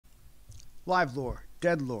live lore,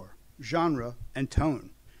 dead lore, genre, and tone.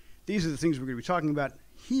 These are the things we're going to be talking about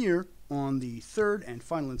here on the third and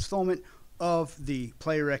final installment of the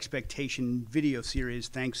Player Expectation video series,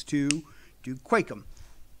 thanks to Duke Quakem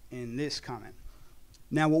in this comment.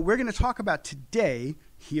 Now, what we're going to talk about today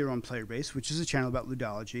here on Player Base, which is a channel about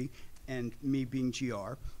ludology, and me being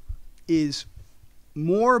GR, is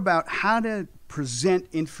more about how to present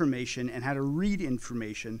information and how to read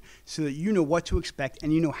information so that you know what to expect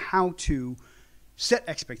and you know how to set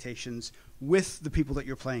expectations with the people that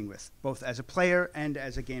you're playing with, both as a player and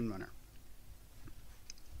as a game runner.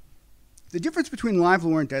 The difference between live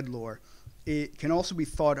lore and dead lore, it can also be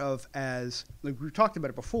thought of as, like we talked about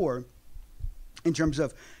it before, in terms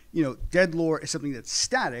of, you know, dead lore is something that's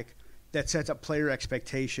static, that sets up player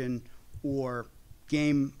expectation or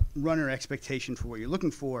game runner expectation for what you're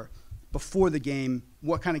looking for before the game,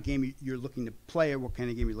 what kind of game you're looking to play or what kind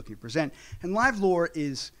of game you're looking to present. And live lore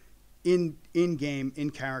is in-game, in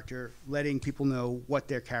character, letting people know what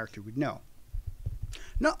their character would know.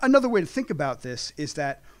 Now, another way to think about this is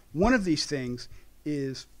that one of these things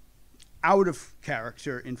is out of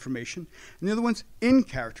character information, and the other one's in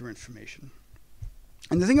character information.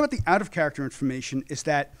 And the thing about the out of character information is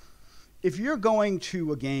that if you're going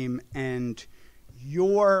to a game and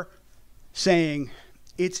you're saying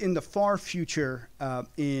it's in the far future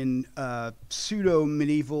in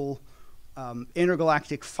pseudo-medieval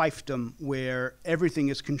intergalactic fiefdom where everything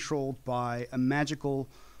is controlled by a magical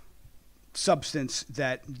substance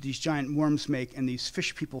that these giant worms make and these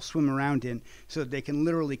fish people swim around in so that they can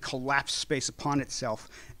literally collapse space upon itself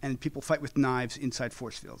and people fight with knives inside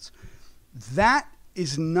force fields. That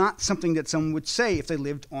is not something that someone would say if they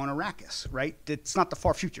lived on Arrakis, right? It's not the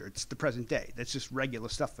far future. It's the present day. That's just regular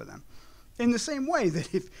stuff for them. In the same way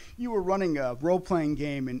that if you were running a role-playing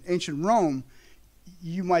game in ancient Rome,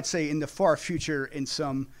 you might say in the far future in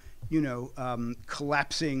some, you know,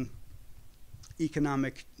 collapsing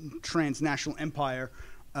economic transnational empire,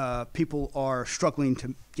 people are struggling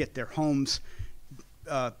to get their homes,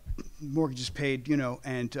 mortgages paid, you know,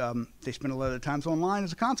 and they spend a lot of their times online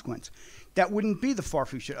as a consequence. That wouldn't be the far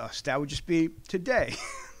future to us. That would just be today.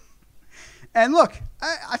 And look,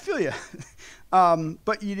 I feel you.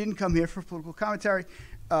 But you didn't come here for political commentary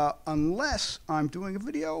unless I'm doing a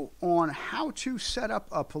video on how to set up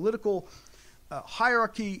a political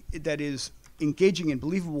hierarchy that is engaging and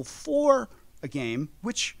believable for a game,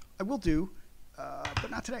 which I will do, but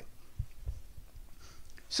not today.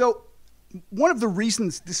 So one of the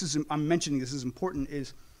reasons I'm mentioning this is important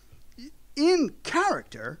is in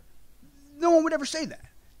character, no one would ever say that.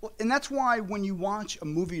 Well, and that's why when you watch a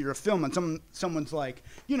movie or a film and someone's like,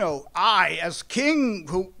 you know, I, as king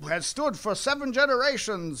who has stood for 7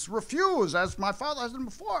 generations, refuse as my father has done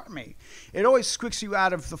before me. It always squeaks you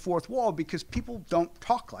out of the fourth wall because people don't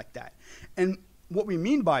talk like that. And what we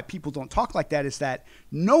mean by people don't talk like that is that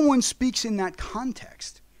no one speaks in that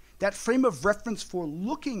context. That frame of reference for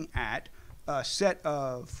looking at a set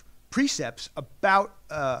of precepts about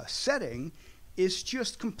a setting is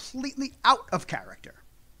just completely out of character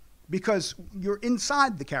because you're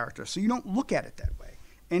inside the character, so you don't look at it that way.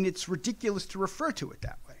 And it's ridiculous to refer to it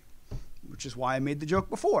that way, which is why I made the joke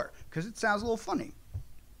before, because it sounds a little funny.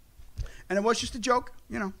 And it was just a joke,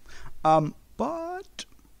 you know. But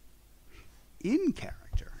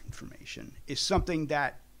in-character information is something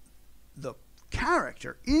that the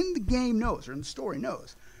character in the game knows, or in the story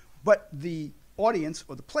knows, but the audience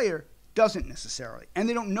or the player doesn't necessarily, and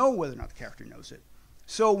they don't know whether or not the character knows it.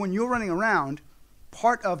 So when you're running around,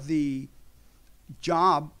 part of the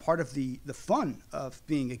job, part of the fun of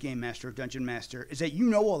being a game master or dungeon master is that you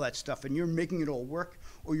know all that stuff and you're making it all work,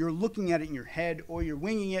 or you're looking at it in your head, or you're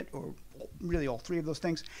winging it, or really all three of those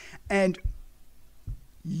things. And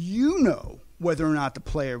you know whether or not the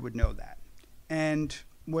player would know that, and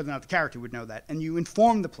whether or not the character would know that, and you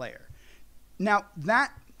inform the player. Now,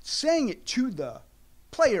 that saying it to the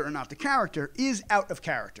player and not the character is out of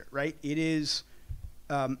character, right? It is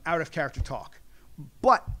out of character talk.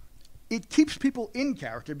 But it keeps people in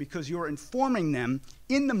character because you're informing them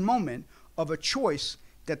in the moment of a choice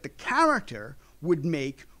that the character would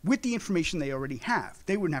make with the information they already have.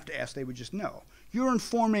 They wouldn't have to ask, they would just know. You're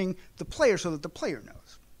informing the player so that the player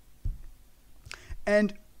knows.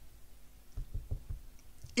 And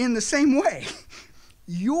in the same way,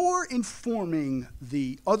 you're informing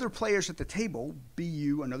the other players at the table, be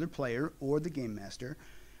you another player or the game master,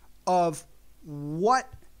 of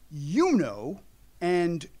what you know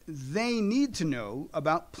and they need to know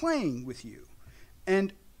about playing with you.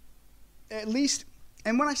 And at least,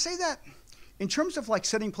 and when I say that, in terms of like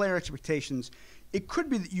setting player expectations, it could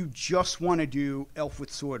be that you just want to do Elf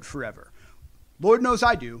with Sword forever. Lord knows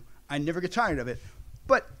I do. I never get tired of it.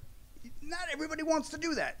 But not everybody wants to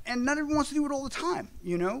do that, and not everyone wants to do it all the time.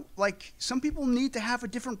 You know, like some people need to have a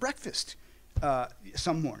different breakfast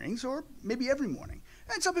some mornings, or maybe every morning,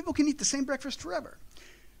 and some people can eat the same breakfast forever.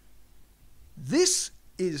 This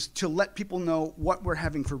is to let people know what we're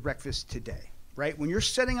having for breakfast today, right? When you're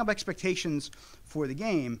setting up expectations for the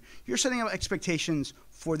game, you're setting up expectations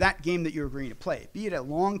for that game that you're agreeing to play, be it a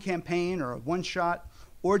long campaign or a one-shot,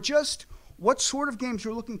 or just what sort of games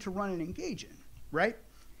you're looking to run and engage in, right?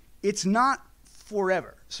 It's not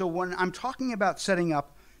forever. So when I'm talking about setting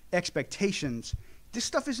up expectations, this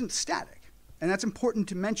stuff isn't static. And that's important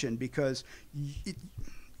to mention because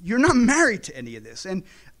you're not married to any of this. And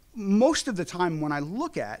most of the time when I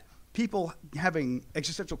look at people having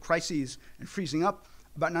existential crises and freezing up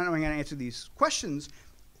about not knowing how to answer these questions,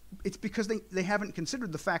 it's because they haven't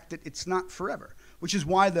considered the fact that it's not forever, which is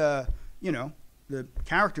why the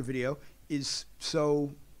character video is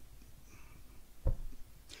so,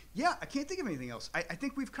 yeah, I can't think of anything else. I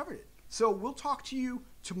think we've covered it. So we'll talk to you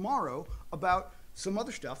tomorrow about some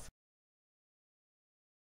other stuff.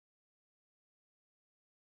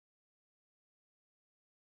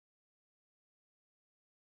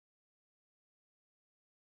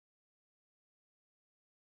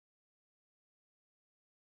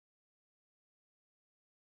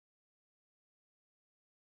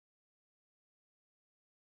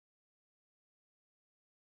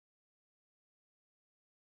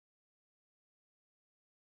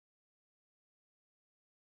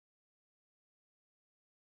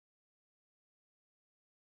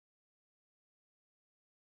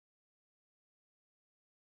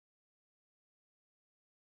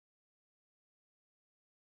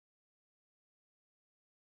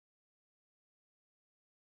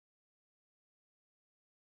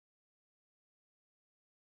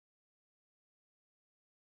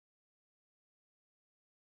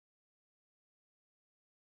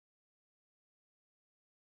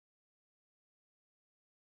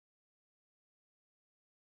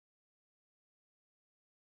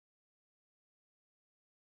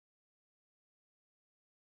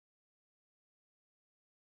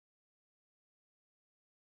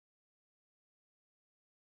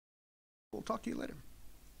 We'll talk to you later.